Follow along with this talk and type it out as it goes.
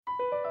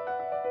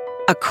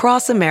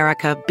Across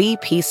America,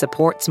 BP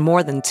supports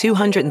more than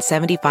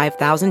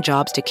 275,000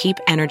 jobs to keep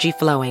energy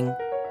flowing.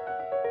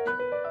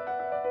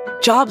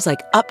 Jobs like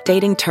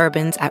updating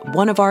turbines at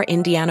one of our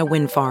Indiana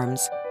wind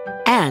farms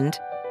and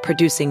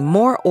producing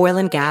more oil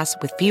and gas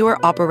with fewer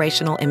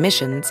operational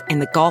emissions in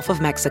the Gulf of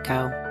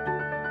Mexico.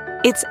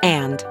 It's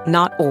and,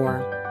 not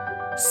or.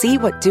 See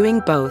what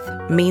doing both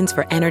means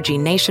for energy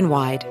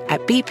nationwide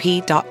at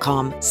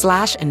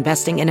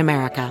bp.com/investing in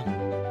America.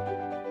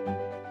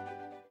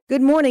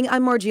 Good morning,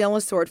 I'm Margie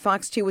Ellisor at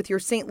Fox 2 with your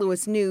St.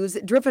 Louis news,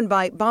 driven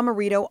by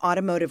Bomarito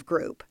Automotive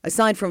Group.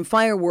 Aside from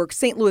fireworks,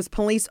 St. Louis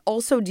police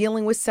also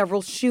dealing with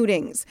several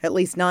shootings. At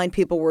least 9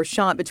 people were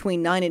shot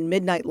between 9 and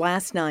midnight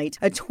last night.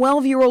 A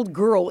 12-year-old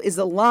girl is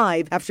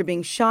alive after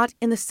being shot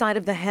in the side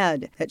of the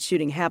head. That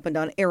shooting happened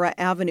on Era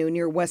Avenue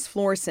near West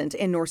Florissant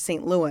in North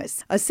St.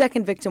 Louis. A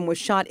second victim was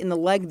shot in the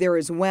leg there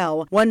as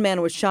well. One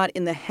man was shot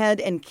in the head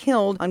and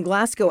killed on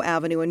Glasgow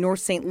Avenue in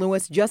North St.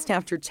 Louis just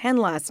after 10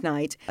 last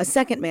night. A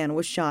second man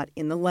was shot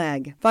in the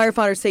leg.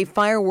 Firefighters say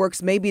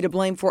fireworks may be to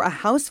blame for a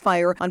house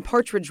fire on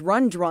Partridge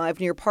Run Drive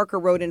near Parker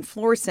Road in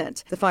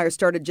Florissant. The fire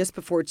started just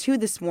before 2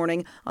 this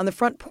morning on the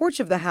front porch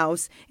of the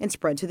house and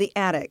spread to the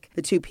attic.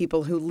 The 2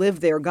 people who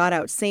lived there got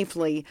out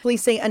safely.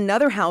 Police say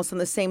another house on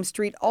the same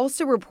street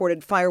also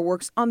reported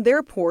fireworks on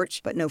their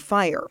porch, but no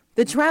fire.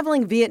 The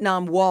traveling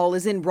Vietnam Wall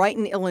is in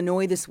Brighton,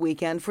 Illinois this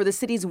weekend for the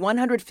city's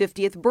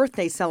 150th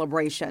birthday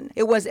celebration.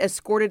 It was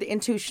escorted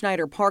into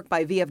Schneider Park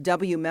by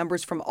VFW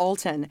members from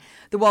Alton.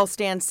 The wall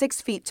stands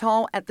 6 feet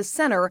tall at the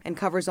center and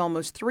covers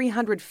almost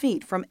 300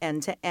 feet from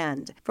end to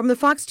end. From the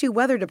Fox 2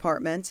 Weather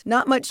Department,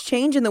 not much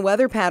change in the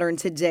weather pattern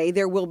today.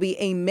 There will be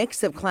a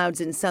mix of clouds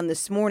and sun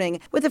this morning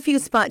with a few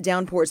spot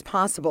downpours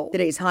possible.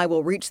 Today's high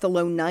will reach the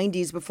low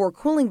 90s before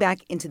cooling back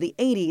into the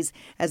 80s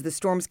as the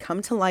storms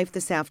come to life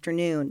this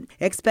afternoon.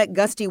 Expect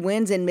gusty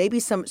winds and maybe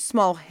some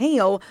small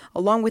hail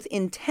along with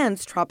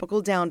intense tropical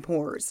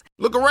downpours.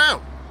 Look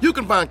around. You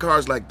can find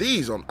cars like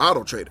these on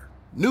AutoTrader.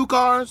 New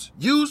cars,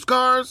 used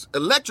cars,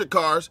 electric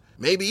cars,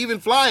 maybe even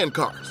flying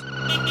cars.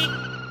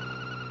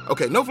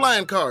 Okay, no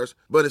flying cars,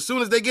 but as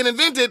soon as they get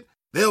invented,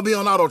 they'll be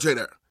on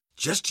AutoTrader.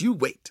 Just you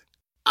wait.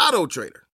 AutoTrader.